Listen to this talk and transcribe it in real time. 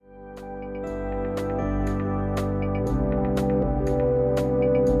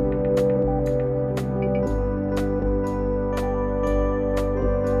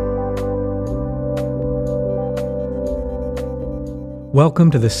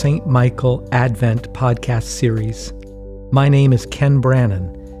Welcome to the St. Michael Advent podcast series. My name is Ken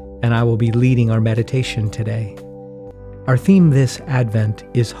Brannon, and I will be leading our meditation today. Our theme this Advent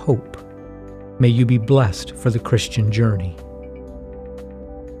is hope. May you be blessed for the Christian journey.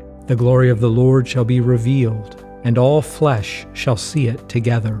 The glory of the Lord shall be revealed, and all flesh shall see it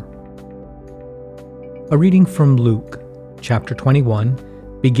together. A reading from Luke, chapter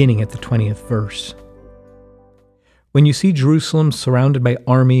 21, beginning at the 20th verse. When you see Jerusalem surrounded by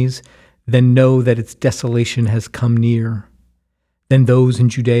armies, then know that its desolation has come near. Then those in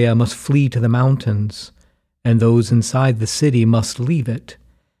Judea must flee to the mountains, and those inside the city must leave it,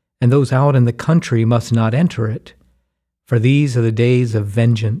 and those out in the country must not enter it. For these are the days of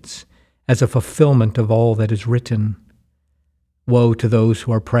vengeance, as a fulfillment of all that is written. Woe to those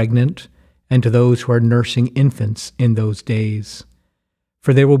who are pregnant, and to those who are nursing infants in those days.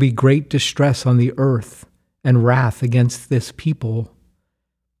 For there will be great distress on the earth, and wrath against this people.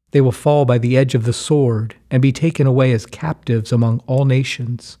 They will fall by the edge of the sword and be taken away as captives among all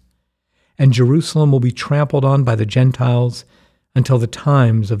nations. And Jerusalem will be trampled on by the Gentiles until the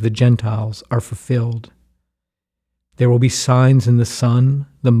times of the Gentiles are fulfilled. There will be signs in the sun,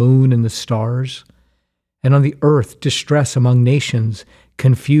 the moon, and the stars, and on the earth distress among nations,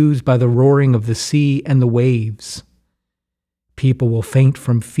 confused by the roaring of the sea and the waves. People will faint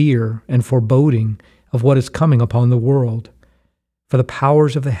from fear and foreboding of what is coming upon the world, for the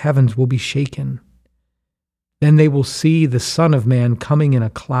powers of the heavens will be shaken. Then they will see the Son of Man coming in a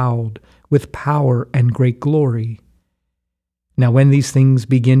cloud with power and great glory. Now when these things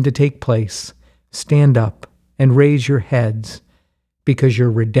begin to take place, stand up and raise your heads, because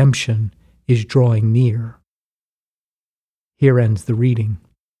your redemption is drawing near. Here ends the reading.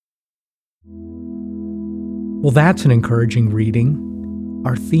 Well, that's an encouraging reading.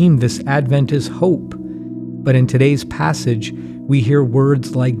 Our theme this Advent is hope, but in today's passage, we hear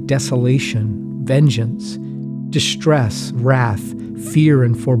words like desolation, vengeance, distress, wrath, fear,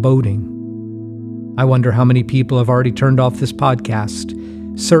 and foreboding. I wonder how many people have already turned off this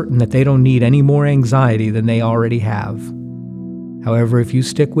podcast, certain that they don't need any more anxiety than they already have. However, if you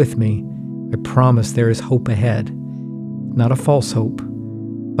stick with me, I promise there is hope ahead. Not a false hope,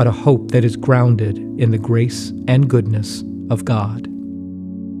 but a hope that is grounded in the grace and goodness of God.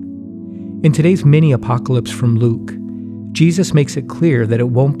 In today's mini-apocalypse from Luke, Jesus makes it clear that it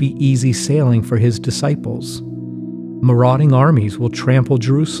won't be easy sailing for his disciples. Marauding armies will trample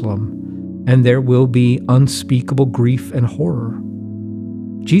Jerusalem, and there will be unspeakable grief and horror.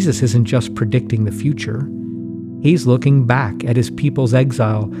 Jesus isn't just predicting the future. He's looking back at his people's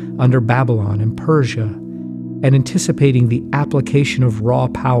exile under Babylon and Persia, and anticipating the application of raw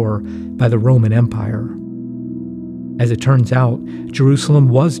power by the Roman Empire. As it turns out, Jerusalem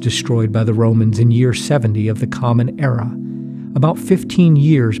was destroyed by the Romans in year 70 of the Common Era, about 15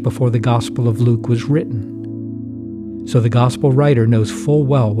 years before the Gospel of Luke was written. So the Gospel writer knows full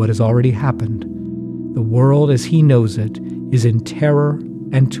well what has already happened. The world as he knows it is in terror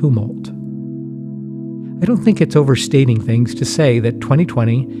and tumult. I don't think it's overstating things to say that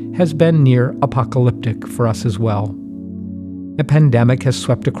 2020 has been near apocalyptic for us as well. A pandemic has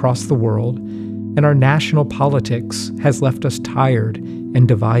swept across the world, and our national politics has left us tired and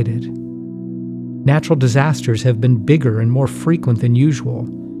divided. Natural disasters have been bigger and more frequent than usual,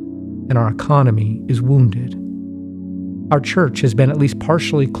 and our economy is wounded. Our church has been at least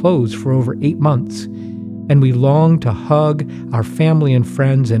partially closed for over 8 months, and we long to hug our family and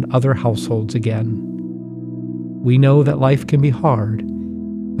friends and other households again. We know that life can be hard,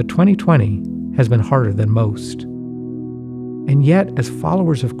 but 2020 has been harder than most. And yet, as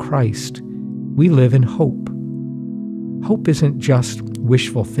followers of Christ, we live in hope. Hope isn't just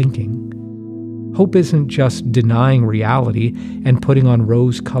wishful thinking. Hope isn't just denying reality and putting on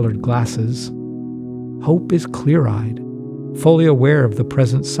rose-colored glasses. Hope is clear-eyed, fully aware of the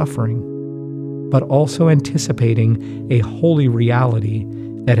present suffering, but also anticipating a holy reality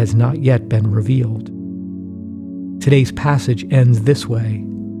that has not yet been revealed. Today's passage ends this way.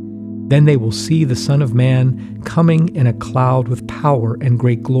 Then they will see the Son of Man coming in a cloud with power and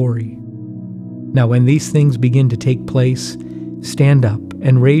great glory. Now when these things begin to take place, stand up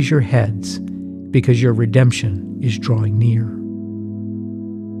and raise your heads, because your redemption is drawing near.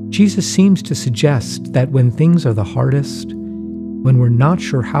 Jesus seems to suggest that when things are the hardest, when we're not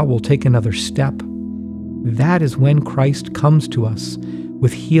sure how we'll take another step, that is when Christ comes to us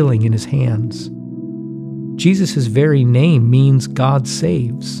with healing in his hands. Jesus' very name means God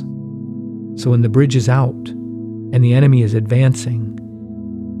saves. So when the bridge is out and the enemy is advancing,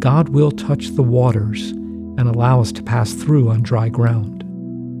 God will touch the waters and allow us to pass through on dry ground.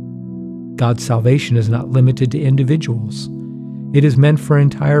 God's salvation is not limited to individuals. It is meant for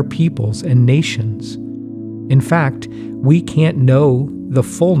entire peoples and nations. In fact, we can't know the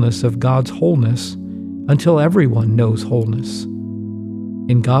fullness of God's wholeness until everyone knows wholeness.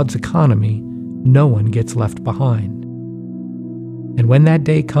 In God's economy, no one gets left behind. And when that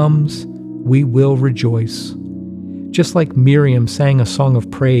day comes, we will rejoice. Just like Miriam sang a song of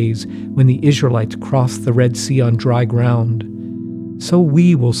praise when the Israelites crossed the Red Sea on dry ground, so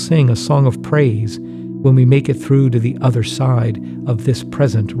we will sing a song of praise when we make it through to the other side of this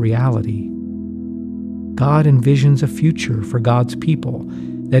present reality. God envisions a future for God's people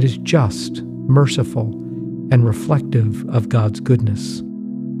that is just, merciful, and reflective of God's goodness.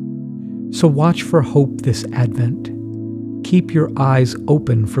 So watch for hope this Advent. Keep your eyes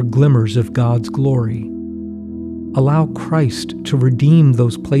open for glimmers of God's glory. Allow Christ to redeem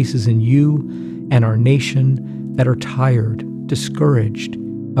those places in you and our nation that are tired, discouraged,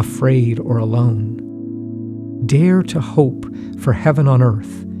 afraid, or alone. Dare to hope for heaven on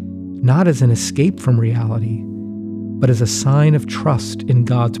earth, not as an escape from reality, but as a sign of trust in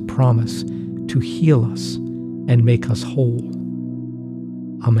God's promise to heal us and make us whole.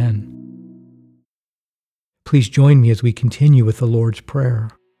 Amen. Please join me as we continue with the Lord's Prayer.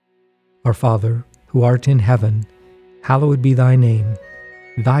 Our Father, who art in heaven, hallowed be thy name.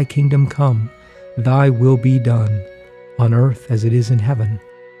 Thy kingdom come, thy will be done, on earth as it is in heaven.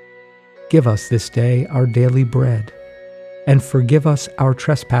 Give us this day our daily bread, and forgive us our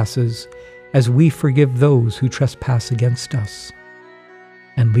trespasses, as we forgive those who trespass against us.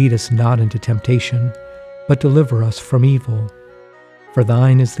 And lead us not into temptation, but deliver us from evil. For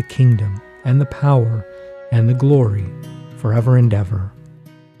thine is the kingdom, and the power, and the glory, forever and ever.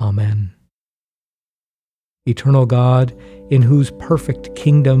 Amen. Eternal God, in whose perfect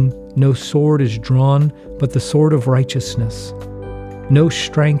kingdom no sword is drawn but the sword of righteousness, no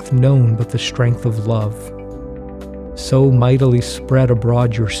strength known but the strength of love, so mightily spread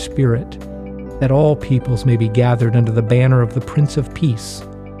abroad your Spirit, that all peoples may be gathered under the banner of the Prince of Peace,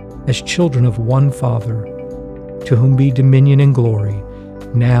 as children of one Father, to whom be dominion and glory,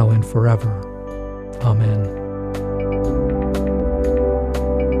 now and forever. Amen.